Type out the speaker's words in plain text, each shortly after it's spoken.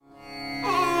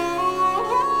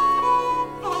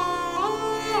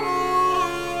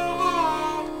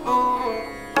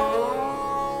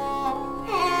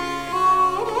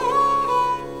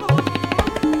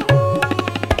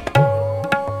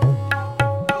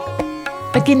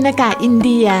กินนากาอินเ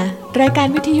ดียรายการ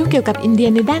วิทยุเกี่ยวกับอินเดีย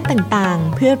ในด้านต่าง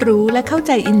ๆเพื่อรู้และเข้าใ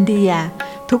จอินเดีย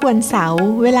ทุกวันเสาร์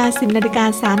เวลา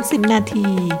 10:30 น.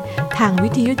ทางวิ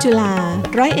ทยุจุฬา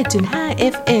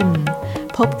 101.5 FM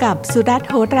พบกับสุรัตน์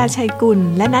โหราชัยกุล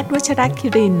และณัฐ วัชรคิ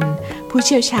รินทร์ผู้เ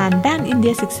ชี่ยวชาญด้านอินเดี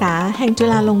ยศึกษาแห่งจุ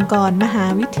ฬาลงกรณ์มหา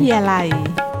วิทยาลัย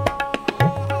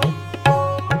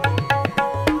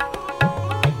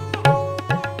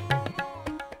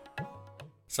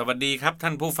สวัสดีครับท่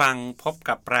านผู้ฟังพบ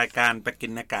กับรายการปกิ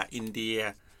ณกะอินเดีย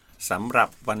สำหรับ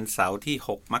วันเสาร์ที่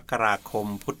6มกราคม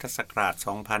พุทธศักราช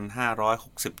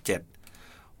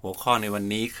2567หัวข้อในวัน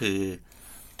นี้คือ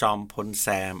จอมพลแซ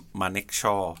มมาเนกช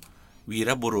อวีร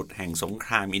บุรุษแห่งสงค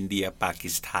รามอินเดียปากี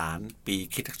สถานปี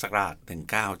คริสตศักราช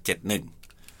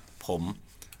1971ผม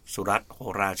สุรัตน์ โห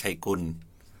ราชัยกุล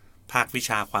ภาควิช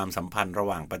าความสัมพันธ์ระห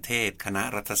ว่างประเทศคณะ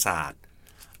รัฐศาสตร์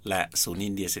และศูนย์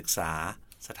อินเดียศึกษา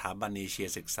สถาบันเอเชีย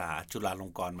ศึกษาจุฬาล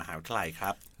งกรณ์มหาวิทยาลัยค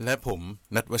รับและผม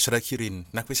ณัฐ วัชรคิรินทร์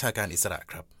นักวิชาการอิสระ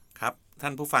ครับครับท่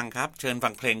านผู้ฟังครับเชิญฟั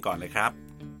งเพลงก่อนเลยครับ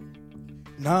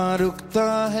ना रुकता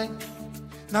है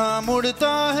ना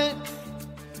मुड़ता है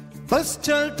बस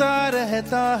चलता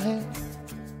रहता है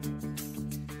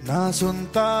ना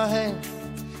सुनता है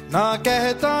ना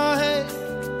कहता है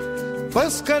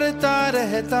बस करता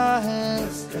रहता है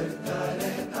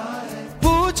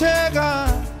पूछेगा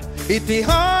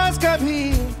इतिहास कभी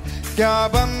क्या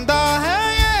बंदा है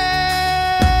ये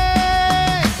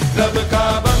रब का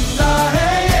बंदा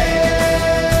है ये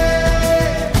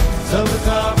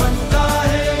सबका बंदा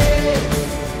है ये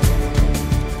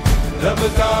रब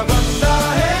का बंदा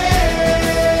है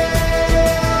ये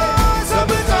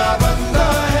सबका बंदा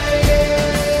है ये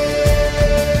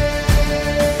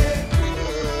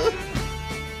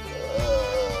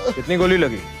कितनी गोली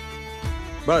लगी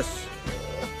बस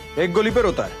एक गोली पे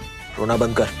रोता है रोना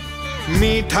बंद कर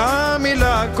मीठा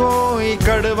मिला कोई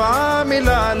कड़वा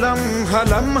मिला लम्हा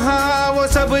लम्हा वो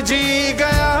सब जी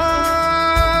गया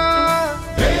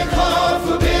बेखौफ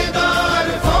बेदार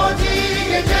फौजी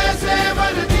के जैसे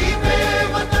वर्दी पे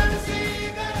वतन सी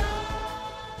गया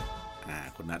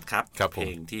คุณนัทครับเพล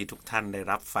งที่ทุกท่านได้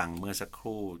รับฟังเมื่อสักค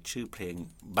รู่ชื่อเพลง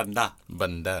บันดา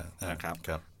นะครับ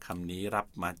คำนี้รับ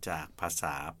มาจากภาษ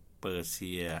าเปอร์เ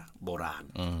ซียโบราณ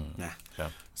นะครั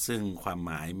บซึ่งความห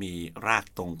มายมีราก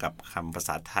ตรงกับคำภาษ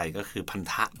าไทยก็คือพัน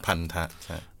ธะใ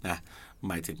ช่นะห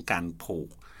มายถึงการผูก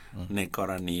ในก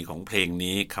รณีของเพลง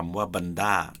นี้คำว่าบันด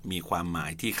ามีความหมา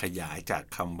ยที่ขยายจาก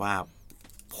คำว่า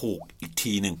ผูกอีก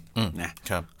ทีหนึ่งนะ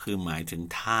คือหมายถึง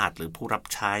ทาสหรือผู้รับ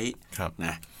ใช้น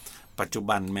ะปัจจุ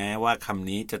บันแม้ว่าคำ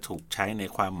นี้จะถูกใช้ใน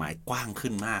ความหมายกว้าง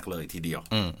ขึ้นมากเลยทีเดียว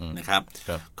นะครับ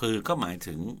คือก็หมาย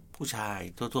ถึงผู้ชาย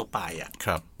ทั่วๆไปอ่ะ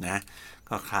นะ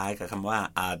ก็คล้ายกับคำว่า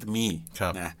อาดมี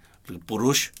นะหรือปุ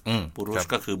รุช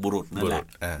ก็คือบุรุษนั่นแหละ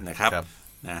นะครับ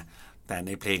นะแต่ใน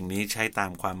เพลงนี้ใช้ตา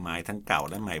มความหมายทั้งเก่า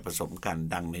และใหม่ผสมกัน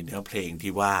ดังในเนื้อเพลง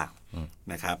ที่ว่า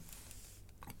นะครับ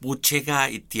ปูเชกา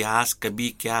อิติฮาสกบี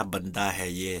क्या बंदा है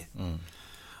ये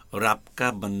रब का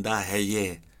बंदा है ये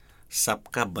ซับ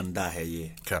กับบันดาเฮเย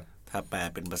ถ้าแปล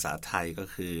เป็นภาษาไทยก็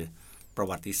คือประ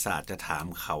วัติศาสตร์จะถาม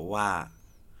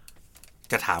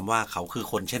ว่าเขาคือ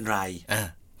คนเช่นไร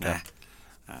นะ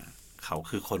เขา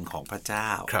คือคนของพระเจ้า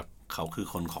เขาคือ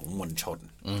คนของมวลชน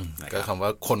ก็คำว่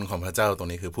าคนของพระเจ้าตรง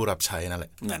นี้คือผู้รับใช้นั่นแหล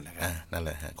ะนั่นแห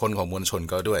ละคนของมวลชน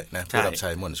ก็ด้วยนะผู้รับใช้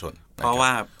มวลชนเพราะว่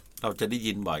าเราจะได้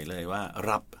ยินบ่อยเลยว่า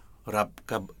รับ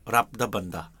ดับบัน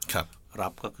ดารั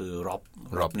บก็คือร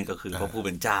บนี่ก็คือพระผู้เ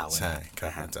ป็นเจ้าใช่ครั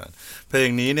บอาจารย์เพลง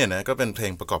นี้เนี่ยนะก็เป็นเพล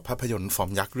งประกอบภาพยนตร์ฟอร์ม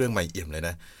ยักษ์เรื่องใหม่เอี่ยมเลยน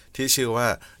ะที่ชื่อว่า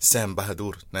แซมบาฮาดู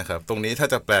รนะครับตรงนี้ถ้า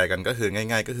จะแปลกันก็คือง่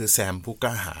ายๆก็คือแซมผู้ก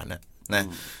ล้าหาญนะ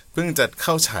เพิ่งจะเ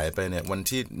ข้าฉายไปเนี่ยวัน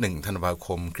ที่1ธันวาค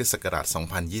มคริสต์ศักราช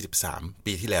2023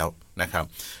ปีที่แล้วนะครับ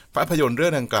ภาพยนตร์เรื่อ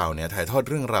งดังกล่าวเนี่ยถ่ายทอด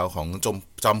เรื่องราวของ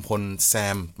จอมพลแซ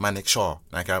มมาเนกชอ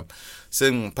นะครับ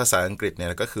ซึ่งภาษาอังกฤษเนี่ย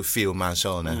ก็คือฟิลมาร์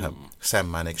ชัลนะครับแซม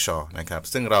มาเนกชอนะครับ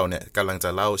ซึ่งเราเนี่ยกำลังจะ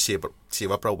เล่าชี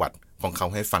วประวัติของเขา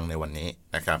ให้ฟังในวันนี้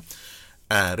นะครับ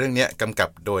เรื่องนี้กำกับ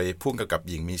โดยผู้กำกับ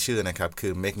หญิงมีชื่อนะครับคื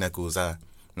อเมกนากูซา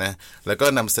นะแล้วก็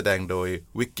นำแสดงโดย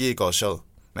วิกกี้กอเชล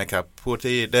นะครับผู้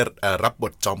ที่ได้รับบ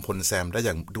ทจอมพลแซมได้อ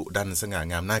ย่างดุดันสง่า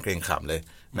งามน่าเกรงขามเลย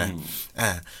นะ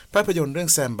ภาพยนตร์เรื่อง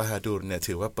แซมบาฮาดูรเนี่ย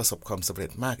ถือว่าประสบความสำเร็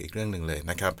จมากอีกเรื่องหนึ่งเลย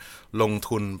นะครับลง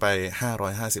ทุนไป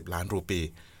550ล้านรูปี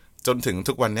จนถึง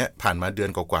ทุกวันนี้ผ่านมาเดือ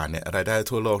นกว่าๆเนี่ยรายได้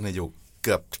ทั่วโลกเนี่ยอยู่เ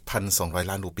กือบ 1,200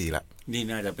 ล้านรูปีละนี่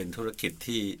น่าจะเป็นธุรกิจ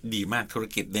ที่ดีมากธุร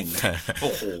กิจหนึ่งนะโ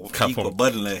อ้โหยิ่งกว่าเ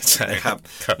บิ้ลเลยนะครับ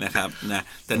นะ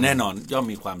แต่แน่นอนย่อม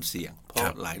มีความเสี่ยงเพราะ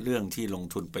หลายเรื่องที่ลง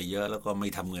ทุนไปเยอะแล้วก็ไม่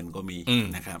ทำเงินก็มี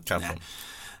นะครับน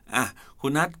ะคุ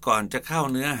ณนัทก่อนจะเข้า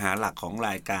เนื้อหาหลักของร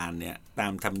ายการเนี่ยตา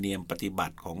มธรรมเนียมปฏิบั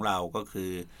ติของเราก็คื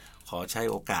อข ขอใช้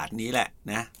โอกาสนี้แหละ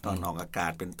นะตอนออกอากา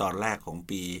ศเป็นตอนแรกของ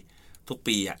ปีทุก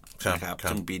ปีนะครับ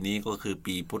ซึ่งปีนี้ก็คือ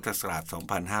ปีพุทธศักราช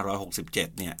 2567 เ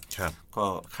นี่ยก็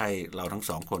ใครเราทั้ง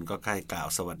สองคนก็ใกล้กล่าว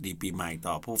สวัสดีปีใหม่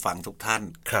ต่อผู้ฟังทุกท่าน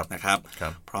นะครับ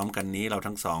พร้อมกันนี้เรา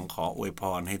ทั้งสองขออวยพ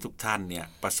รให้ทุกท่านเนี่ย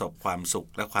ประสบความสุข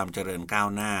และความเจริญก้าว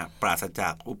หน้าปราศจา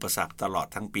กอุปสรรคตลอด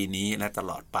ทั้งปีนี้และต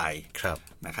ลอดไป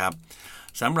นะครับ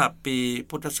สำหรับปี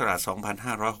พุทธศักราช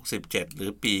 2567 หรื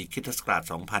อปีคริสตศักราช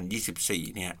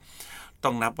 2024 เนี่ยต้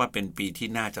องนับว่าเป็นปีที่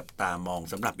น่าจับตามอง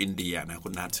สำหรับอินเดียนะคุ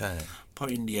ณนัทใช่เพราะ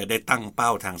อินเดียได้ตั้งเป้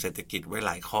าทางเศรษฐกิจไว้ห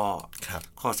ลาย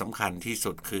ข้อสำคัญที่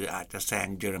สุดคืออาจจะแซง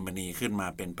เยอรมนีขึ้นมา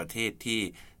เป็นประเทศที่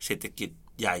เศรษฐกิจ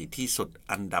ใหญ่ที่สุด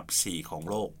อันดับ4ของ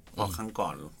โลกเพราะครั้งก่อ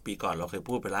นปีก่อนเราเคย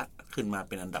พูดไปแล้วขึ้นมาเ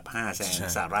ป็นอันดับ5แซง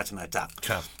สหราชอาณาจักร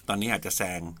ตอนนี้อาจจะแซ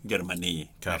งเยอรมนี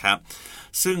นะครับ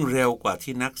ซึ่งเร็วกว่า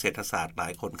ที่นักเศรษฐศาสตร์หลา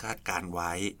ยคนคาดการไ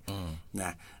ว้น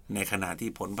ะในขณะที่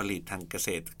ผลผลิตทางเกษ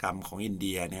ตรกรรมของอินเ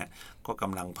ดียเนี่ยก็ก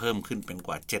ำลังเพิ่มขึ้นเป็นก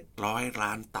ว่า700 ล้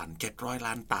านตัน700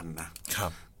 ล้านตันนะครั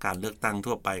บการเลือกตั้ง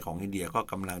ทั่วไปของอินเดียก็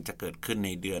กำลังจะเกิดขึ้นใน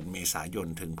เดือนเมษายน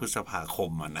ถึงพฤษภาค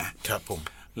มนะครับผม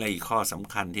และอีกข้อส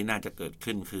ำคัญที่น่าจะเกิด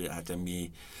ขึ้นคืออาจจะมี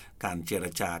การเจร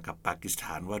จากับปากีสถ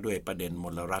านว่าด้วยประเด็นม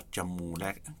ลรัฐจัมมูแล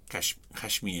ะแค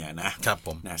ชเมียร์นะครับผ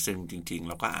มนะซึ่งจริงๆเ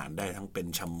ราก็อ่านได้ทั้งเป็น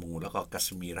ชัมมูแล้วก็กัส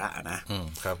มีระนะ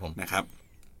ครับผมนะครับ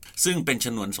ซึ่งเป็นช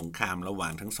นวนสงครามระหว่า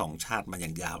งทั้งสองชาติมาอย่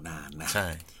างยาวนานนะใช่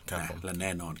ครับและแ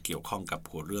น่นอนเกี่ยวข้องกับ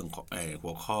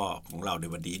หัวข้อของเราใน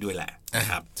วันนี้ด้วยแหละนะ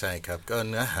ครับใช่ครับก็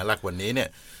เนื้อหาหลักวันนี้เนี่ย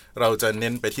เราจะเ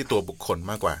น้นไปที่ตัวบุคคล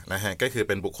มากกว่านะฮะก็คือเ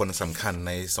ป็นบุคคลสำคัญใ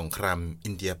นสงคราม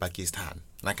อินเดียปากีสถาน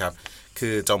นะครับคื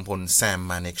อจอมพลแซม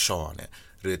มาเนกชอเนี่ย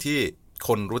หรือที่ค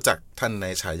นรู้จักท่านใน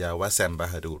ฉายาว่าแซมบา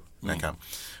ฮาดูรนะครับ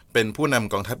เป็นผู้น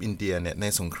ำกองทัพอินเดียเนี่ยใน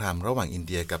สงครามระหว่างอินเ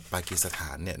ดียกับปากีสถ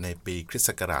านเนี่ยในปีคริสต์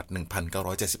ศักราช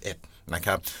 1971 นะค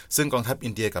รับซึ่งกองทัพอิ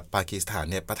นเดียกับปากีสถาน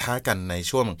เนี่ยปะทะกันใน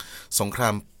ช่วงสงครา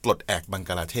มปลดแอกบัง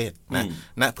กลาเทศนะ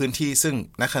ณพื้นที่ซึ่ง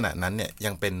ณขณะนั้นเนี่ย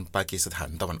ยังเป็นปากีสถาน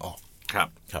ตะวันออกครับ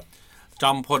จ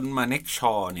อมพลมาเนกช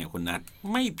อเนี่ยคุณนัท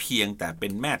ไม่เพียงแต่เป็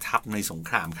นแม่ทัพในสง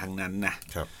ครามครั้งนั้นนะ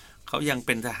ครับเขายังเ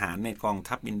ป็นทหารในกอง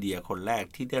ทัพอินเดียคนแรก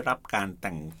ที่ได้รับการแ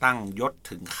ต่งตั้งยศ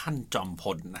ถึงขั้นจอมพ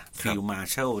ลนะฟิลด์มาร์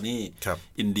แชลนี่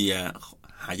อินเดีย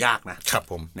หายากนะครับ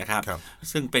ผมนะครับ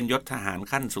ซึ่งเป็นยศทหาร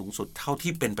ขั้นสูงสุดเท่า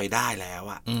ที่เป็นไปได้แล้ว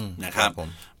นะครับ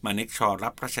มาเนกชอรั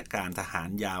บราชการทหาร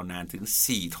ยาวนานถึง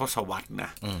4 ทศวรรษน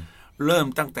ะเริ่ม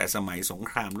ตั้งแต่สมัยสง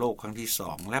ครามโลกครั้งที่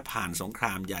2และผ่านสงคร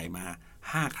ามใหญ่มา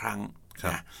5 ครั้ง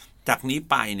นะจากนี้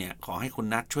ไปเนี่ยขอให้คุณ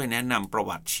นัทช่วยแนะนำประ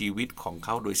วัติชีวิตของเข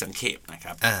าโดยสังเขปนะค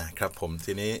รับครับผม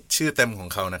ทีนี้ชื่อเต็มของ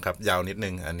เขานะครับยาวนิดนึ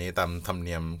งอันนี้ตามธรรมเ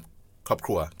นียมครอบค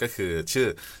รัวก็คือชื่อ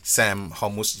แซมฮอ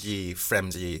มุสยีเฟรม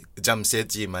จีจัมเซ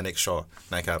จีมาเนกชอ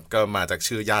นะครับก็มาจาก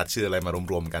ชื่อญาติชื่ออะไรมา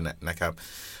รวมๆกันนะครับ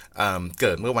เ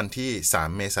กิดเมื่อวันที่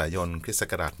3 เมษายนคริสต์ศั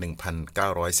กราช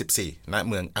 1914 ณ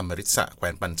เมืองอมริตสะแคว้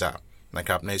นปัญจาบนะค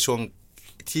รับในช่วง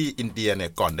ที่อินเดียเนี่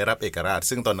ยก่อนได้รับเอกราช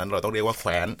ซึ่งตอนนั้นเราต้องเรียกว่าแค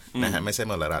ว้นนะฮะไม่ใช่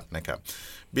มลรัฐนะครับ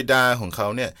บิดาของเขา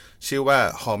เนี่ยชื่อว่า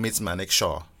ฮอมิสมาเนกช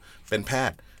อเป็นแพ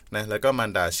ทย์นะแล้วก็มา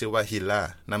รดาชื่อว่าฮิลลา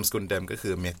นามสกุลเดิมก็คื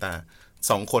อเมตา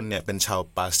2 คนเนี่ยเป็นชาว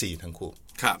ปาซีทั้งคู่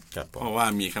ครับเพราะว่า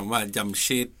มีคำว่าจัมเช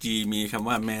ดจีมีคำ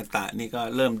ว่าเมตานี่ก็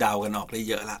เริ่มเดากันออกได้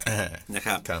เยอะละนะค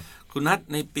รับคุณนัท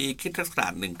ในปีคริสตศักรา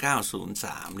ช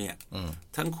 1903 เนี่ย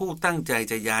ทั้งคู่ตั้งใจ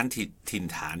จะย้ายถิ่น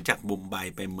ฐานจากมุมไบ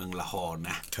ไปเมืองละฮอร์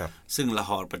นะซึ่งละฮ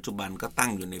อร์ปัจจุบันก็ตั้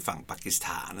งอยู่ในฝั่งปากีสถ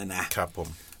านนะครับผม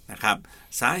นะครับ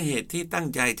สาเหตุที่ตั้ง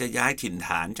ใจจะย้ายถิ่นฐ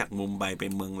านจากมุมไบไป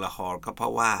เมืองละฮอร์ก็เพรา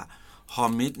ะว่าฮอ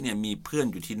มิดเนี่ยมีเพื่อน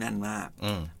อยู่ที่นั่นมาก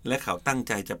และเขาตั้งใ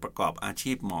จจะประกอบอา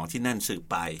ชีพหมอที่นั่นสืบ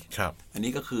ไปอัน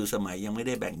นี้ก็คือสมัยยังไม่ไ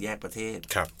ด้แบ่งแยกประเทศ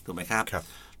ถูกไหมครับ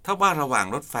ถ้าว่าระหว่าง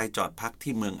รถไฟจอดพัก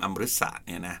ที่เมืองอมฤตสระเ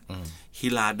นี่ยนะฮิ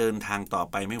ลาเดินทางต่อ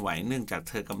ไปไม่ไหวเนื่องจาก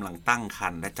เธอกำลังตั้งคร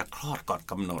รภ์และจะคลอดก่อน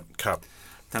กำหนด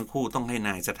ทั้งคู่ต้องให้น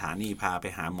ายสถานีพาไป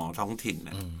หาหมอท้องถิ่น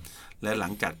และหลั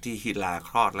งจากที่ฮิลาค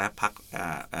ลอดและ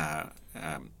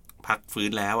พักฟื้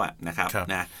นแล้วนะครับ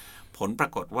นะผลปร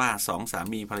ากฏว่า2 สา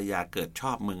มีภรรยาเกิดช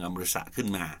อบเมืองอมฤตสระขึ้น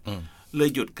มาเลย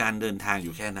หยุดการเดินทางอ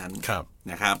ยู่แค่นั้น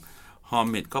นะครับฮอม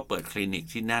มิดก็เปิดคลินิก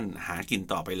ที่นั่นหากิน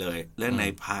ต่อไปเลยและใน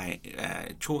ภาย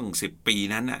ช่วง10 ปี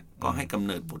นั้นก็ให้กำเ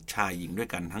นิดบุตรชายหญิงด้วย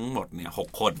กันทั้งหมดเนี่ย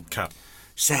6 คน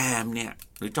แซมเนี่ย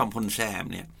หรือจอมพลแซม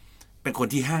เนี่ยเป็นคน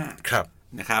ที่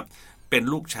5นะครับเป็น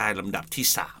ลูกชายลำดับที่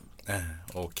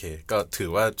3โอเคก็ถือ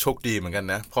ว่าโชคดีเหมือนกัน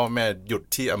นะพ่อแม่หยุด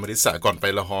ที่อมฤตสระก่อนไป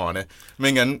ละฮอร์นะไ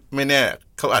ม่งั้นไม่แน่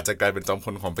เขาอาจจะกลายเป็นจอมพ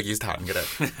ลของปากีสถานก็ได้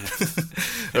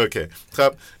โอเคครั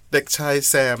บเด็กชาย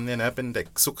แซมเนี่ยนะเป็นเด็ก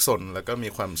ซุกซนแล้วก็มี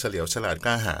ความเฉลียวฉลาดก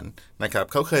ล้าหาญนะครับ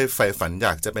เขาเคยใฝ่ฝันอย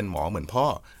ากจะเป็นหมอเหมือนพ่อ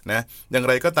นะอย่าง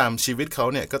ไรก็ตามชีวิตเขา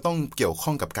เนี่ยก็ต้องเกี่ยวข้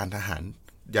องกับการทหาร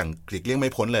อย่างหลีกเลี่ยงไม่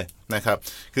พ้นเลยนะครับ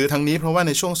คือทั้งนี้เพราะว่าใ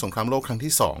นช่วงสงครามโลกครั้ง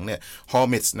ที่2เนี่ยฮอร์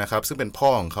มิตส์นะครับซึ่งเป็นพ่อ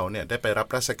ของเขาเนี่ยได้ไปรับ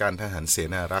ราชการทหารเส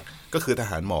นารักษ์ก็คือท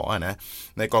หารหมอนะ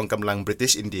ในกองกำลังบริติ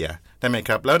ชอินเดียได้ไหมค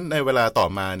รับแล้วในเวลาต่อ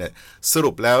มาเนี่ยส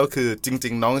รุปแล้วคือจริ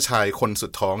งๆน้องชายคนสุ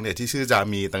ดท้องเนี่ยที่ชื่อจา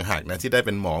มีต่างหากนะที่ได้เ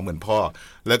ป็นหมอเหมือนพ่อ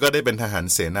แล้วก็ได้เป็นทหาร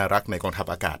เสนารักษ์ในกองทัพ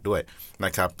อากาศด้วยน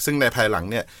ะครับซึ่งในภายหลัง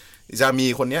เนี่ยจามี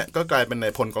คนนี้ก็กลายเป็นนา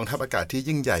ยพลกองทัพอากาศที่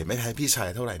ยิ่งใหญ่ไม่แพ้พี่ชาย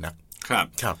เท่าไหร่นักครับ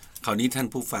คราวนี้ท่าน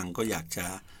ผู้ฟังก็อยากจะ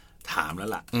ถามแล้ว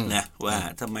ล่ะนะว่า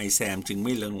ทำไมแซมจึงไ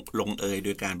ม่ลงเอยโด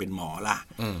ยการเป็นหมอล่ะ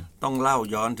ต้องเล่า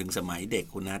ย้อนถึงสมัยเด็ก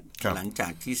คุณนัทหลังจา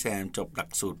กที่แซมจบหลั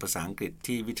กสูตรภาษาอังกฤษ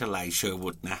ที่วิทยาลัยเชอร์วู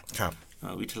ดนะ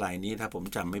วิทยาลัยนี้ถ้าผม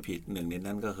จำไม่ผิดหนึ่งใน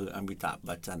นั้นก็คืออมิตาภ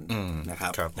บัชชันนะครั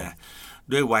บนะ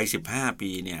ด้วยวัย15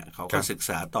 ปีเนี่ยเขาก็ศึก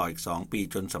ษาต่ออีก2 ปี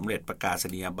จนสำเร็จประกาศ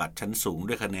นียบัตรชั้นสูง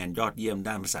ด้วยคะแนนยอดเยี่ยม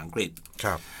ด้านภาษาอังกฤษ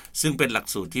ซึ่งเป็นหลัก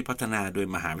สูตรที่พัฒนาโดย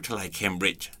มหาวิทยาลัยเคมบ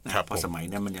ริดจ์นะเพราะสมัย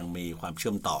นั้นมันยังมีความเ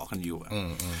ชื่อมต่อกันอยู่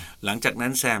หลังจากนั้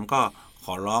นแซมก็ข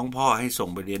อร้องพ่อให้ส่ง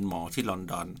ไปเรียนหมอที่ลอน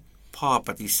ดอนพ่อป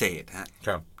ฏิเสธฮะ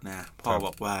นะพ่อบ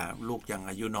อกว่าลูกยัง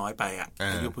อายุน้อยไป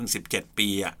อายุเพิ่ง17 ปี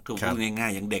คือพูดง่า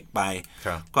ยๆยังเด็กไป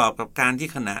ประกอบกับการที่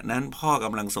ขณะนั้นพ่อก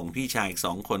ำลังส่งพี่ชายอีก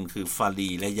2 คนคือฟาลี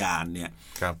และยานเนี่ย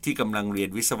ที่กำลังเรียน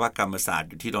วิศวกรรมศาสตร์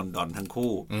อยู่ที่ลอนดอนทั้ง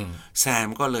คู่แซม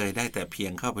ก็เลยได้แต่เพีย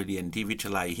งเข้าไปเรียนที่วิท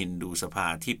ยาลัยฮินดูสภา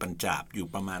ที่ปัญจาบอยู่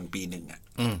ประมาณปีหนึ่ง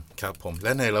ครับผมแล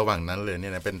ะในระหว่างนั้นเลยเนี่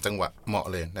ยนะเป็นจังหวะเหมาะ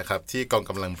เลยนะครับที่กอง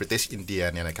กำลังบริติชอินเดีย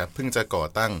เนี่ยนะครับเพิ่งจะก่อ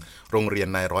ตั้งโรงเรียน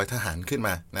นายร้อยทหารขึ้นม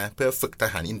านะเพื่อฝึกท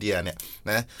หารอินเดียเนี่ย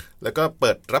นะแล้วก็เ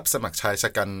ปิดรับสมัครชายชะ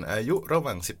กันอายุระห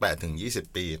ว่าง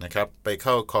 18-20 ปีนะครับไปเ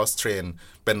ข้าคอร์สเทรน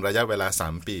เป็นระยะเวลา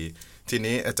3 ปีที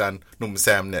นี้อาจารย์หนุ่มแซ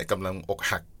มเนี่ยกำลังอก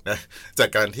หักนะจาก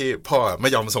การที่พ่อไม่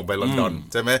ยอมส่งไปลอนดอน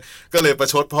ใช่ไหมก็เลยประ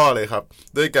ชดพ่อเลยครับ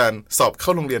ด้วยการสอบเข้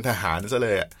าโรงเรียนทหารซะเ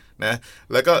ลยนะ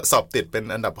แล้วก็สอบติดเป็น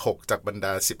อันดับ6จากบรรด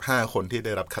า15 คนที่ไ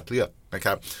ด้รับคัดเลือกนะค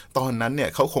รับตอนนั้นเนี่ย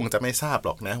เขาคงจะไม่ทราบหร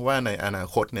อกนะว่าในอนา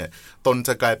คตเนี่ยตนจ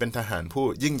ะกลายเป็นทหารผู้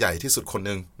ยิ่งใหญ่ที่สุดคนห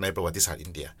นึ่งในประวัติศาสตร์อิ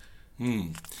นเดีย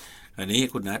อันนี้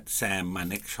คุณนัทแซมมา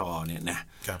เนกชอเนี่ยนะ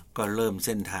ก็เริ่มเ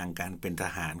ส้นทางการเป็นท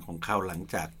หารของเขาหลัง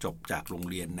จากจบจากโรง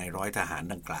เรียนในร้อยทหาร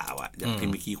ดังกล่าวอย่างที่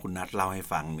เมื่อกี้คุณนัทเล่าให้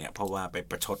ฟังเนี่ยเพราะว่าไป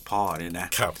ประชดพ่อเนี่ยนะ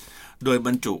โดยบ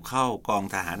รรจุเข้ากอง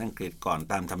ทหารอังกฤษก่อน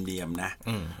ตามธรรมเนียมนะ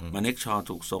มาเนกชอ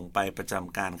ถูกส่งไปประจ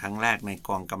ำการครั้งแรกในก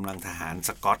องกำลังทหารส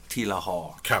กอตที่ลาฮอ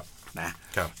ร์นะ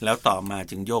แล้วต่อมา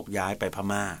จึงโยกย้ายไปพ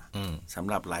ม่าสำ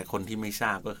หรับหลายคนที่ไม่ทร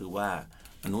าบก็คือว่า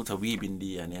อนุทวีปอินเ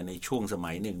ดียเนี่ยในช่วงส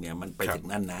มัยหนึ่งเนี่ยมันไปถึง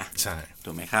นั่นนะใช่ถู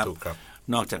กไหมครับ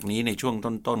นอกจากนี้ในช่วง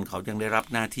ต้นๆเขายังได้รับ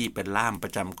หน้าที่เป็นล่ามปร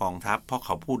ะจำกองทัพเพราะเข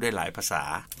าพูดได้หลายภาษา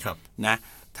นะ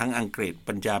ทั้งอังกฤษ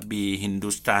ปัญจาบีฮินดู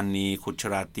สตานีกุจ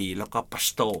ราตีแล้วก็ปัช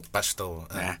โต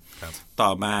นะต่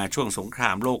อมาช่วงสงครา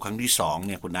มโลกครั้งที่2เ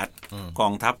นี่ยคุณนัทกอ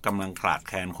งทัพกำลังขาด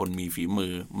แคลนคนมีฝีมื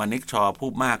อมาเนกชอผู้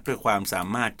มากด้วยความสา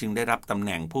มารถจึงได้รับตำแห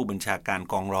น่งผู้บัญชาการ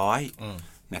กองร้อย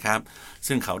นะครับ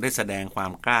ซึ่งเขาได้แสดงควา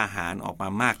มกล้าหาญออกมา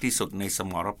มากที่สุดในส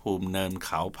มรภูมิเนินเ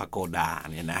ขาพาโกดา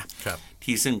เนี่ยนะ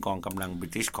ที่ซึ่งกองกำลังบริ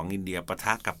ติชของอินเดียปะท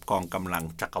ะกับกองกำลัง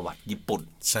จักรวรรดิญี่ปุ่น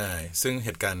ใช่ซึ่งเห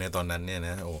ตุการณ์ในตอนนั้นเนี่ยน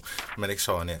ะมาเนกช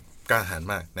อเนี่ยกล้าหาญ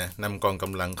มากนะนำกองก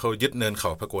ำลังเข้ายึดเนินเข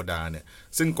าพาโกดาเนี่ย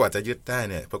ซึ่งกว่าจะยึดได้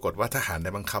เนี่ยปรากฏว่าทหารได้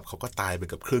บังคับเขาก็ตายไป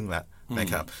เกือบครึ่งแล้วนะ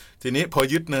ครับทีนี้พอ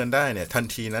ยึดเนินได้เนี่ยทัน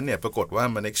ทีนั้นเนี่ยปรากฏว่า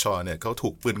มาเนกชอเนี่ยเขาถู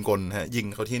กปืนกลยิง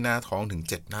เขาที่หน้าท้องถึง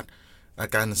7 นัดอา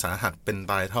การสาหัสเป็น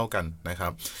ตายเท่ากันนะครั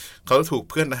บเขาถูก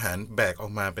เพื่อนทหารแบกออ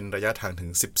กมาเป็นระยะทางถึ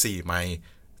ง14 ไมล์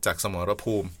จากสมร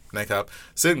ภูมินะครับ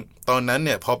ซึ่งตอนนั้นเ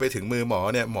นี่ยพอไปถึงมือหมอ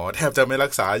เนี่ยหมอแทบจะไม่รั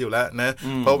กษาอยู่แล้วนะ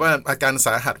เพราะว่าอาการส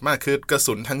าหัสมากคือกระ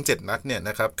สุนทั้ง7 นัดเนี่ย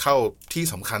นะครับเข้าที่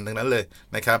สำคัญทั้งนั้นเลย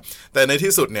นะครับแต่ใน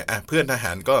ที่สุดเนี่ยเพื่อนทห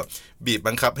ารก็บีบ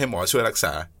บังคับให้หมอช่วยรักษ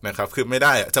านะครับคือไม่ไ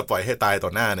ด้จะปล่อยให้ตายต่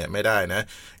อหน้าเนี่ยไม่ได้นะ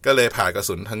ก็เลยผ่ากระ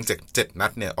สุนทั้ง7 นั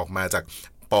ดเนี่ยออกมาจาก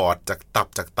ปอดจากตับ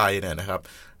จากไตเนี่ยนะครับ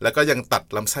แล้วก็ยังตัด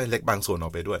ลำไส้เล็กบางส่วนออ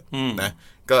กไปด้วยนะ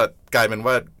ก็กลายเป็น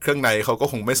ว่าเครื่องในเขาก็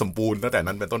คงไม่สมบูรณ์ตั้งแต่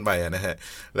นั้นเป็นต้นไปนะฮะ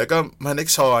แล้วก็มาเนก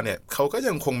ชอเนี่ยเขาก็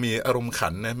ยังคงมีอารมณ์ขั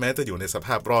นนะแม้จะอยู่ในสภ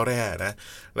าพร่อแร่นะ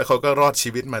แล้วเขาก็รอดชี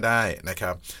วิตมาได้นะค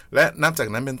รับและนับจาก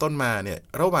นั้นเป็นต้นมาเนี่ย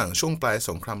ระหว่างช่วงปลาย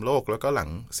สงครามโลกแล้วก็หลัง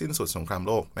สิ้นสุดสงคราม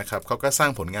โลกนะครับเขาก็สร้า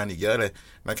งผลงานอีกเยอะเลย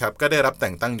นะครับก็ได้รับแ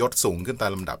ต่งตั้งยศสูงขึ้นตา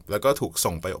มลำดับแล้วก็ถูก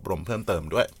ส่งไปอบรมเพิ่มเติม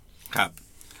ด้วยครับ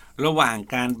ระหว่าง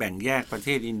การแบ่งแยกประเท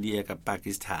ศอินเดียกับปา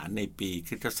กีสถานในปีค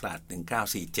ริสตศักราช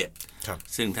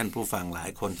1947ซึ่งท่านผู้ฟังหลาย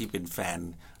คนที่เป็นแฟน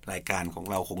รายการของ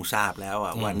เราคงทราบแล้ว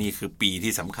ว่านี่คือปี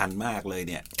ที่สำคัญมากเลย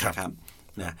เนี่ยนะครับ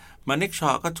นะมาเนกชอ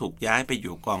ก็ถูกย้ายไปอ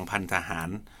ยู่กองพันทหาร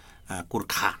กุร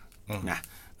ขานนะ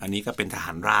อันนี้ก็เป็นทห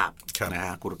ารราบนะฮ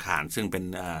ะกุรขานซึ่งเป็น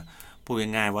พูด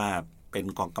ง่ายๆว่าเป็น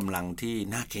กองกำลังที่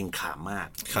น่าเกรงขามมาก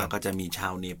แล้วก็จะมีชา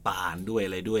วเนปาลด้วยอ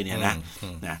ะไรด้วยเนี่ยน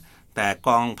ะแต่ก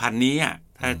องพันนี้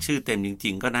ท ถ้าชื่อเต็มจ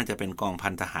ริงๆก็น่าจะเป็นกองพั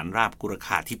นทหารราบกุรข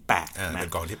าที่8นะเป็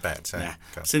นกองที่8ใช่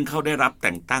ซึ่งเขาได้รับแ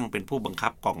ต่งตั้งเป็นผู้บังคั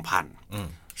บกองพัน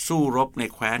สู้รบใน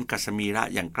แคว้นกัสมีระ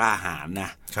อย่างกล้าหาญน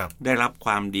ะได้รับค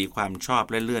วามดีความชอบ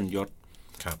และเลื่อนยศ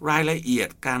รายละเอียด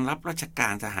การรับราชกา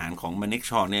รทหารของมาเนก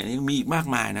ชอเนี่ยยังมีมาก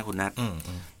มายนะคุณนัท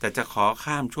แต่จะขอ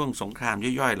ข้ามช่วงสงคราม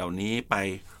ย่อยๆเหล่านี้ไป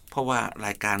เพราะว่าร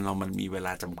ายการเรามันมีเวล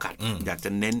าจำกัดอยากจ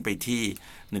ะเน้นไปที่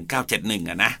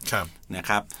1971นะ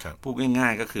ครับพูดง่า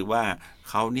ยๆก็คือว่า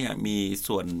เขาเนี่ยมี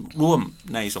ส่วนร่วม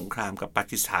ในสงครามกับปา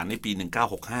กีสถานในปี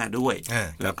1965ด้วย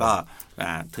แล้วก็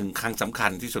ถึงครั้งสำคั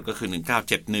ญที่สุดก็คือ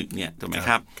1971เนี่ยถูกไหมค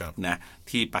รับนะ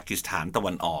ที่ปากีสถานตะ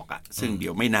วันออกซึ่งเดี๋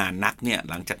ยวไม่นานนักเนี่ย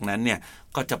หลังจากนั้นเนี่ย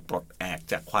ก็จะปลดแอก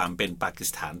จากความเป็นปากีส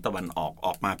ถานตะวันอ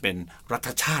อกมาเป็นรัฐ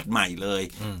ชาติใหม่เลย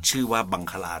ชื่อว่าบัง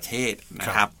คลาเทศนะ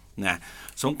ครับนะ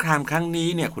สงครามครั้งนี้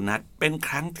เนี่ยคุณนัทเป็นค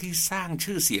รั้งที่สร้าง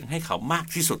ชื่อเสียงให้เขามาก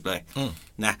ที่สุดเลย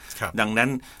นะดังนั้น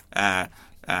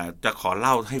จะขอเ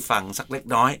ล่าให้ฟังสักเล็ก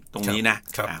น้อยตรงนี้นะ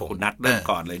คุณนัทเริ่ม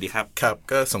ก่อนเลยดีครับครับ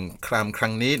ก็สงครามครั้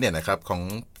งนี้เนี่ยนะครับของ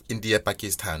อินเดียปากี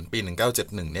สถานปี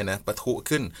1971เนี่ยนะปะทุ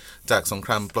ขึ้นจากสงค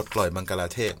รามปลดปล่อยบังกลา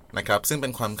เทศนะครับซึ่งเป็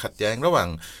นความขัดแย้งระหว่าง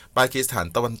ปากีสถาน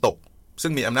ตะวันตกซึ่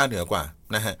งมีอำนาจเหนือกว่า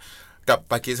นะฮะกับ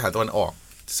ปากีสถานตะวันออก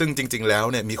ซึ่งจริงๆแล้ว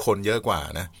เนี่ยมีคนเยอะกว่า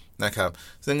นะครับ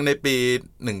ซึ่งในปี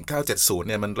1970เ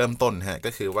นี่ยมันเริ่มต้นฮะ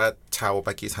ก็คือว่าชาวป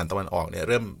ากีสถานตะวันออกเนี่ย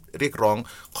เริ่มเรียกร้อง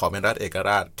ขอเป็นรัฐเอกร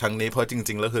าชทั้งนี้เพราะจ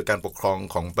ริงๆแล้วคือการปกครอง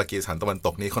ของปากีสถานตะวันต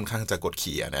กนี้ค่อนข้างจะกด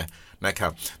ขี่นะครั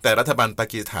บแต่รัฐบาลปา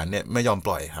กีสถานเนี่ยไม่ยอมป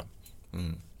ล่อยครับ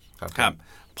ครับ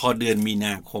พอเดือนมีน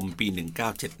าคมปี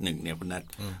1971เนี่ยคุณนัท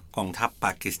กองทัพป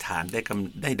ากีสถาน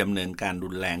ได้ดำเนินการรุ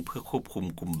นแรงเพื่อควบคุม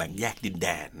กลุ่มแบ่งแยกดินแด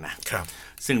นนะครับ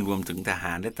ซึ่งรวมถึงทห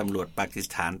ารและตำรวจปากีส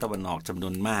ถานตะวันออกจำน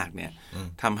วนมากเนี่ย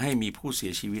ทำให้มีผู้เสี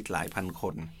ยชีวิตหลายพันค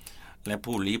นและ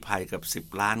ผู้ลี้ภัยกับ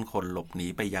10 ล้านคนหลบหนี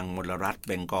ไปยังมลรัฐเ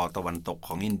บงกอลตะวันตกข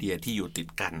องอินเดียที่อยู่ติด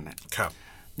กันนะครับ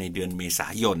ในเดือนเมษา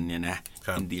ยนเนี่ยนะ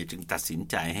อินเดียจึงตัดสิน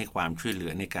ใจให้ความช่วยเหลื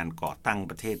อในการก่อตั้ง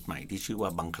ประเทศใหม่ที่ชื่อว่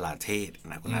าบังคลาเทศ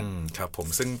นะคุณนัทครับผม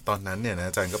ซึ่งตอนนั้นเนี่ยนะ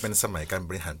อาจารย์ก็เป็นสมัยการบ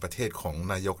ริหารประเทศของ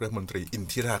นายกรัฐมนตรีอิน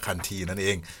ทิราคันธีนั่นเอ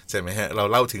งใช่ไหมฮะเรา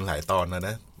เล่าถึงหลายตอน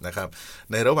นะครับ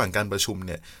ในระหว่างการประชุมเ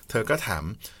นี่ยเธอก็ถาม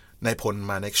นายพล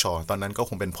มาเนกชอตอนนั้นก็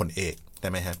คงเป็นพลเอกใช่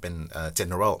ไหมฮะเป็น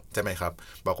general ใช่ไหมครับ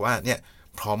บอกว่าเนี่ย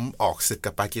พร้อมออกศึก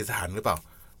กับปากีสถานหรือเปล่า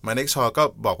มาเนกชอก็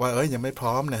บอกว่ายังไม่พ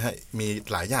ร้อมนะฮะมี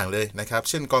หลายอย่างเลยนะครับ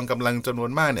เช่นกองกำลังจำนว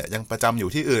นมากเนี่ยยังประจำอยู่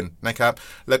ที่อื่นนะครับ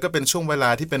แล้วก็เป็นช่วงเวลา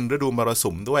ที่เป็นฤดูมร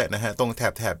สุมด้วยนะฮะตรงแ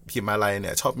ถบหิมาลัยเ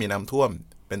นี่ยชอบมีน้ำท่วม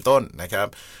เป็นต้นนะครับ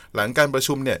หลังการประ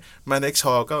ชุมเนี่ยมาเนกช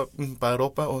อก็ปราร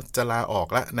ภว่าจะลาออก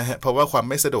แล้วนะฮะเพราะว่าความ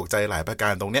ไม่สะดวกใจหลายประกา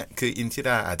รตรงเนี้ยคืออินทิร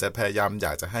าอาจจะพยายามอย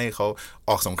ากจะให้เขา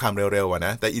ออกสงครามเร็วๆน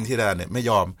ะแต่อินทิราเนี่ยไม่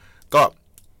ยอมก็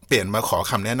เปลี่ยนมาขอ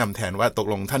คำแนะนำแทนว่าตก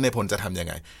ลงท่านนายพลจะทำยัง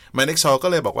ไงมาเนกชอก็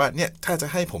เลยบอกว่าเนี่ยถ้าจะ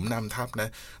ให้ผมนำทัพนะ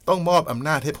ต้องมอบอำน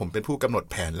าจให้ผมเป็นผู้กำหนด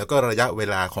แผนแล้วก็ระยะเว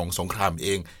ลาของสงครามเอ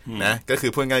งนะก็คื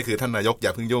อพูดง่ายคือท่านนายกอย่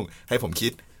าเพิ่งยุ่งให้ผมคิ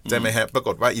ดใช่ไหมฮะปราก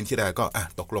ฏว่าอินทิราก็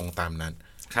ตกลงตามนั้น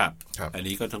ครับอัน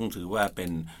นี้ก็ต้องถือว่าเป็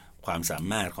นความสา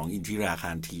มารถของอินทิรา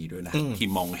คันธีด้วยนะที่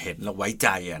มองเห็นแล้วไว้ใจ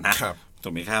นะถู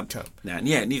กไหมครับ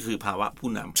นี่คือภาวะผู้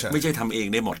นำไม่ใช่ทำเอง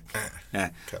ได้หมดนะ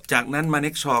จากนั้นมาเน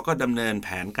กชอก็ดำเนินแผ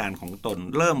นการของตน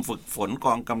เริ่มฝึกฝนก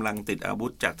องกำลังติดอาวุ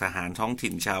ธจากทหารท้อง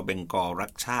ถิ่นชาวเบงกอลรั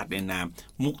กชาติในนาม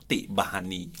มุกติบาฮา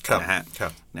นีนะฮะ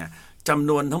จำ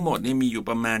นวนทั้งหมดนี่มีอยู่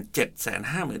ประมาณ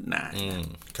 750,000 นาย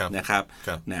นะครับ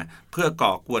นะเพื่อ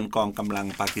ก่อกวนกองกำลัง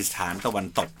ปากีสถานตะวัน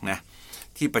ตกนะ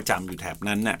ที่ประจำอยู่แถบ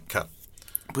นั้นน่ะ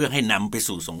เพื่อให้นำไป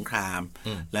สู่สงคราม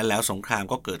และแล้วสงคราม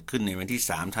ก็เกิดขึ้นในวันที่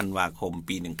3 ธันวาคม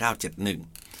ปี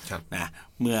1971นะ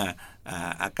เมื่อ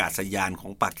อากาศยานขอ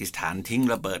งปากีสถานทิ้ง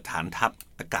ระเบิดฐานทัพ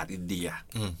อากาศอินเดีย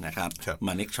นะครับม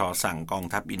าเนกชอสั่งกอง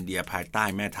ทัพอินเดียภายใต้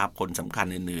แม่ทัพคนสำคัญ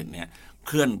อื่นๆเนี่ยเ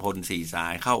คลื่อนพล4 สา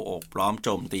ยเข้าโอบล้อมโจ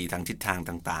มตีทางทิศทาง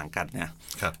ต่างๆกันนะ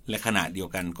และขณะเดียว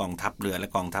กันกองทัพเรือและ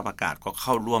กองทัพอากาศก็เ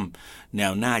ข้าร่วมแน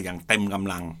วหน้าอย่างเต็มก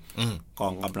ำลังกอ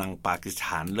งกำลังปากีสถ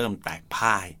านเริ่มแตก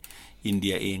พ่ายอินเ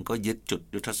ดียเองก็ยึดจุด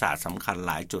ยุทธศาสตร์สำคัญห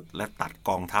ลายจุดและตัดก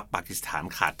องทัพปากีสถาน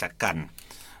ขาดจากกัน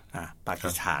ปากี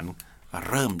สถาน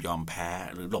เริ่มยอมแพ้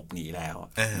หรือหลบหนีแล้ว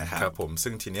นะครับผม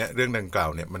ซึ่งทีเนี้ยเรื่องดังกล่าว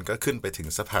เนี่ยมันก็ขึ้นไปถึง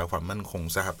สภาความมั่นคง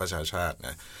สหประชาชาติน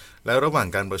ะแล้วระหว่าง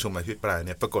การประชุมอภิปรายเ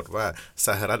นี่ยปรากฏว่าส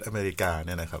หรัฐอเมริกาเ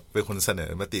นี่ยนะครับเป็นคนเสน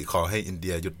อมติขอให้อินเ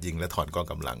ดียหยุดยิงและถอนกอง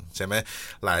กำลังใช่ไหม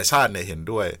หลายชาติเนี่ยเห็น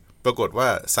ด้วยปรากฏว่า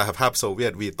สหภาพโซเวีย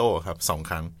ตวีโต้ครับ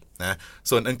2 ครั้งนะ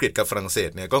ส่วนอังกฤษกับฝรั่งเศส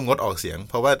เนี่ยก็งดออกเสียง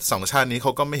เพราะว่า2 ชาตินี้เข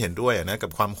าก็ไม่เห็นด้วยนะกั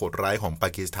บความโหดร้ายของปา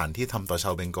กีสถานที่ทำต่อช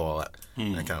าวเบงกอล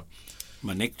นะครับ ม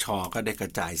าเนกชอก็ได้กร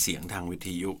ะจายเสียงทางวิท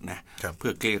ยุนะเพื่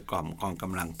อเกลี้ยกล่อมกองก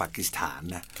ำลังปากีสถาน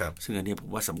นะซึ่งอันนี้ผม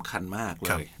ว่าสำคัญมากเล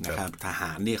ยนะครับทห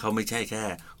ารนี่เขาไม่ใช่แค่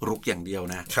รุกอย่างเดียว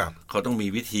นะเขาต้องมี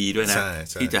วิธีด้วยนะ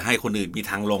ที่จะให้คนอื่นมี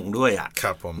ทางลงด้วยอ่ะ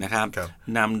นะครับ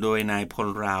นำโดยนายพล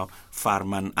ราวฟาร์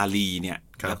มันอาลีเนี่ย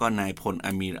แล้วก็นายพลอ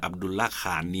ามีรอับดุลละข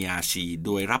านนียาชีโ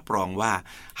ดยรับรองว่า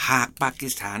หากปากี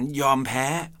สถานยอมแพ้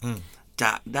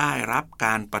จะได้รับก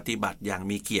ารปฏิบัติอย่าง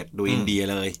มีเกียรติโดยอินเดีย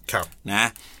เลยนะ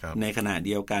ในขณะเ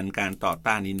ดียวกันการต่อ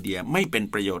ต้านอินเดียไม่เป็น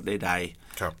ประโยชน์ใด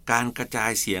ๆการกระจา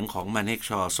ยเสียงของมาเนก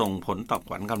ชอส่งผลต่อข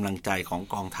วัญกำลังใจของ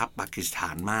กองทัพปากีสถา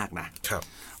นมากนะ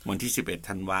วันที่11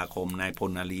ธันวาคมนายพ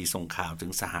ลอาลีส่งข่าวถึ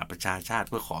งสหประชาชาติ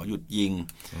เพื่อขอหยุดยิง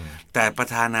แต่ประ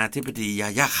ธานาธิบดียา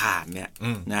ยาข่านเนี่ย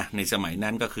นะในสมัย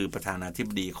นั้นก็คือประธานาธิบ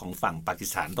ดีของฝั่งปากี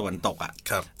สถานตะวันตกอ่ะ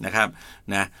นะครับ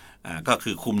นะก็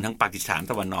คือคุมทั้งปากีสถาน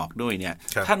ตะวันออกด้วยเนี่ย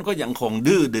ท่านก็ยังคง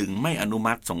ดื้อดึงไม่อนุ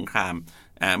มัติสงคราม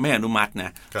ไม่อนุมัติน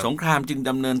ะสงครามจึง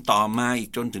ดำเนินต่อมาอีก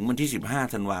จนถึงวันที่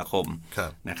15ธันวาคม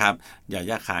นะครับยา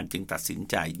ยาข่านจึงตัดสิน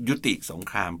ใจยุติสง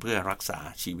ครามเพื่อรักษา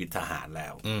ชีวิตทหารแล้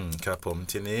วครับผม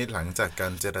ทีนี้หลังจากกา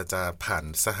รเจรจาผ่าน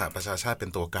สหประชาชาติเป็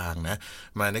นตัวกลางนะ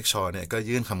มาเนกชอเนี่ยก็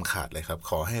ยื่นคำขาดเลยครับ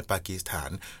ขอให้ปากีสถา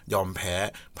นยอมแพ้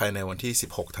ภายในวันที่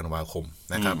16ธันวาคม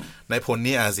นะครับนายพล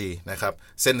นีอาซีนะครับ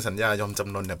เซ็นสัญญายอมจ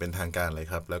ำนนอย่างเป็นทางการเลย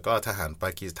ครับแล้วก็ทหารป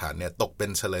ากีสถานเนี่ยตกเป็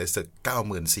นเฉลยศึก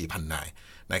 94,000 นาย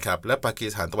นะครับและปากี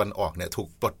สถานตะวันออกเนี่ยถูก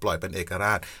ปลดปล่อยเป็นเอกร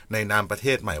าชในนามประเท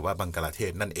ศใหม่ว่าบังกลาเท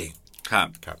ศนั่นเองครับ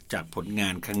จากผลงา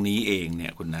นครั้งนี้เองเนี่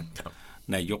ยคุณนัท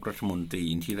นายกรัฐมนตรี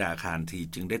อินทิราคารที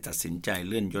จึงได้ตัดสินใจ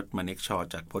เลื่อนยศมาเนกชอ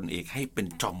จากพลเอกให้เป็น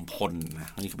จอมพลนะ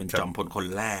นี่เป็นจอมพลคน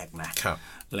แรกนะ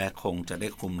และคงจะได้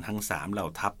คุมทั้ง3เหล่า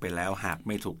ทัพไปแล้วหากไ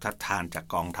ม่ถูกทัดทานจาก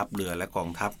กองทัพเรือและกอง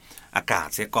ทัพอากาศ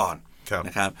เสียก่อนน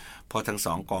ะครับเพราะทั้ง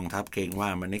2กองทัพเกรงว่า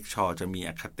มาเนกชอจะมี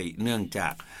อคติเนื่องจา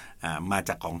กมาจ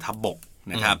ากกองทัพบก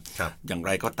นะครับอย่างไ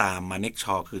รก็ตามมาเนกช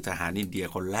อคือทหารอินเดีย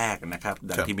คนแรกนะครับ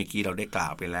ดังที่เมื่อกี้เราได้กล่า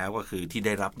วไปแล้วก็คือที่ไ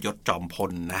ด้รับยศจอมพ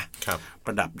ลนะป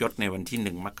ระดับยศในวันที่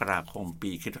1มกราคม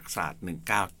ปีคริสตศักราช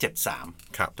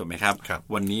1973ถูกไหมครับ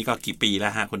วันนี้ก็กี่ปีแล้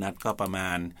วฮะคุณนัทก็ประมา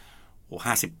ณ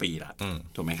50 ปีละ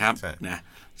ถูกไหมครับนะ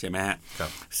ใช่ไหมฮะ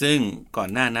ซึ่งก่อน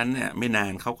หน้านั้นเนี่ยไม่นา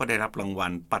นเขาก็ได้รับรางวั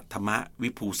ลปัทมวิ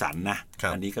ภูสันนะ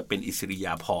อันนี้ก็เป็นอิสริย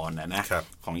าภรณ์นะ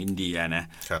ของอินเดียนะ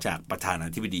จากประธานา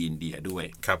ธิบดีอินเดียด้วย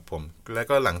ครับผมแล้ว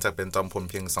ก็หลังจากเป็นจอมพล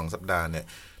เพียง2 สัปดาห์เนี่ย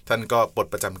ท่านก็ปลด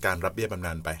ประจำการรับเบี้ยบำน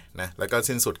าญไปนะแล้วก็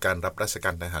สิ้นสุดการรับราชกา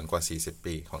รทหารกว่า40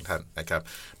 ปีของท่านนะครับ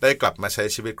ได้กลับมาใช้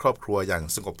ชีวิตครอบครัวอย่าง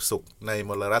สงบสุขในม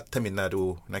ลรัฐทมิลนาดู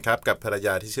นะครับกับภรรย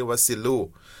าที่ชื่อว่าซิลู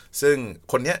ซึ่ง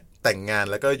คนเนี้ยแต่งงาน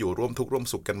แล้วก็อยู่ร่วมทุกข์ร่วม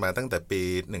สุขกันมาตั้งแต่ปี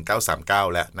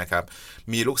1939แล้วนะครับ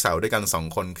มีลูกสาวด้วยกัน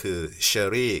2 คนคือเชอ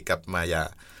รี่กับมายา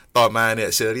ต่อมาเนี่ย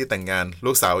เชอรี่แต่งงาน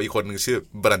ลูกสาวอีกคนนึงชื่อ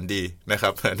บรันดีนะครั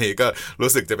บอันนี้ก็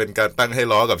รู้สึกจะเป็นการตั้งให้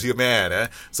ล้อกับชื่อแม่นะ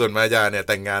ส่วนมายาเนี่ย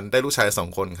แต่งงานได้ลูกชาย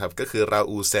2 คนครับก็คือรา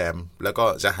อูแซมแล้วก็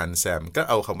จาฮันแซมก็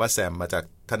เอาคำว่าแซมมาจาก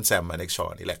ท่านแซมมาเนกชอ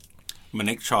นี่แหละมาเ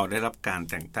นกชอได้รับการ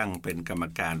แต่งตั้งเป็นกรรม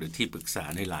การหรือที่ปรึกษา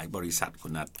ในหลายบริษัทคุ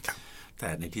ณนัทแต่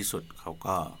ในที่สุดเขา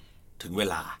ก็ถึงเว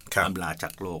ลาอำลาจา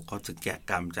กโลกเขาถึงแก่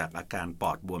กรรมจากอาการป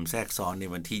อดบวมแทรกซ้อนใน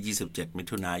วันที่27มิ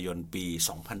ถุนายนปี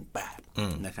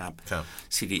2008นะครับ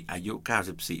สิริอายุ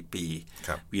94 ปี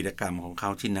วีรกรรมของเขา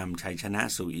ที่นำชัยชนะ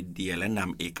สู่อินเดียและน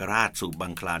ำเอกราชสู่บั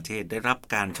งคลาเทศได้รับ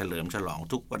การเฉลิมฉลอง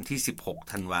ทุกวันที่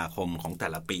16ธันวาคมของแต่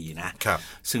ละปีนะ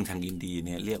ซึ่งทางอินเดียเ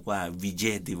นี่ยเรียกว่าวิเจ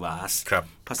ดิวาส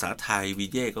ภาษาไทยวิ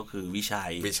เจก็คือวิชั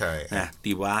ยนะ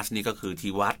ดิวาสนี่ก็คือ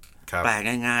ที่วัดแปล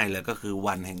ง่ายๆเลยก็คือ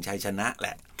วันแห่งชัยชนะแหล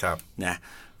ะน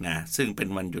ะซึ่งเป็น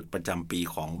วันหยุดประจำปี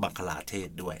ของบังคลาเทศ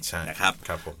ด้วยนะครับ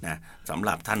นะสำห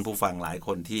รับท่านผู้ฟังหลายค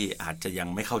นที่อาจจะยัง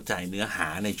ไม่เข้าใจเนื้อหา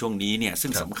ในช่วงนี้เนี่ยซึ่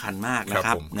งสำคัญมากนะค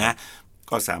รับนะ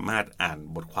ก็สามารถอ่าน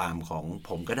บทความของผ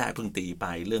มก็ได้เพิ่งตีไป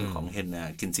เรื่องของเฮนนา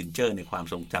กินซินเจอร์ในความ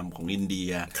ทรงจำของอินเดี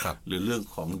ยหรือเรื่อง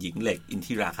ของหญิงเหล็กอิน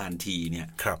ทิราคารทีเนี่ย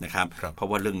นะครับเพราะ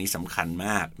ว่าเรื่องนี้สำคัญม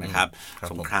ากนะครับ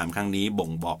สงครามครั้งนี้บ่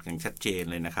งบอกอย่างชัดเจน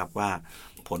เลยนะครับว่า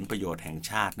ผลประโยชน์แห่ง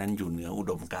ชาตินั้นอยู่เหนืออุ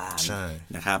ดมการณ์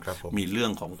นะครับมีเรื่อ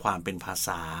งของความเป็นภาษ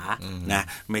านะ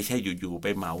ไม่ใช่อยู่ๆไป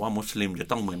เหมาว่ามุสลิมจะ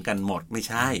ต้องเหมือนกันหมดไม่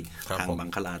ใช่ทางบัง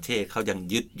คลาเทศเขายัง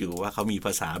ยึดอยู่ว่าเขามีภ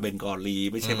าษาเบงกอลี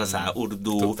ไม่ใช่ภาษาอูร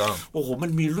ดูโอ้โหมั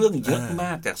นมีเรื่องเยอะม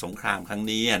ากจากสงครามครั้ง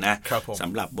นี้นะส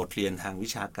ำหรับบทเรียนทางวิ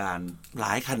ชาการหล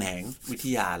ายแขนงวิท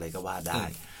ยาเลยก็ว่าได้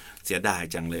เสียดาย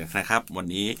จังเลยนะครับวัน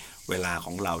นี้เวลาข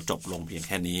องเราจบลงเพียงแ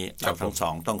ค่นี้เราทั้งสอ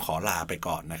งต้องขอลาไป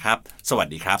ก่อนนะครับสวัส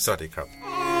ดีครับสวัสดีครับ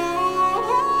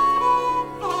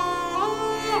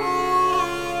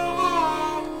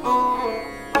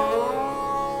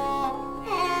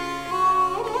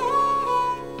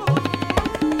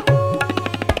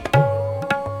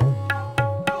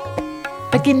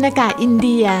ปกิณกะอินเ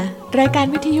ดียรายการ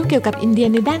วิทยุเกี่ยวกับอินเดีย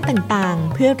ในด้านต่าง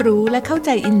ๆเพื่อรู้และเข้าใจ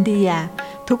อินเดีย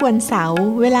ทุ ทุกวันเสาร์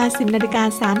เวลา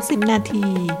 10:30 นาที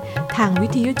ทางวิ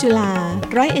ทยุจุฬา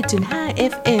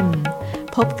 101.5 FM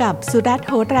พบกับสุรัตน์ โ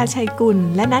หราชัยกุล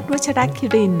และนัท วัชรคิ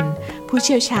รินทร์ผู้เ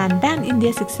ชี่ยวชาญด้านอินเดี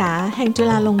ยศึกษาแห่งจุ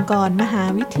ฬาลงกรณ์มหา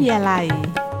วิทยาลัย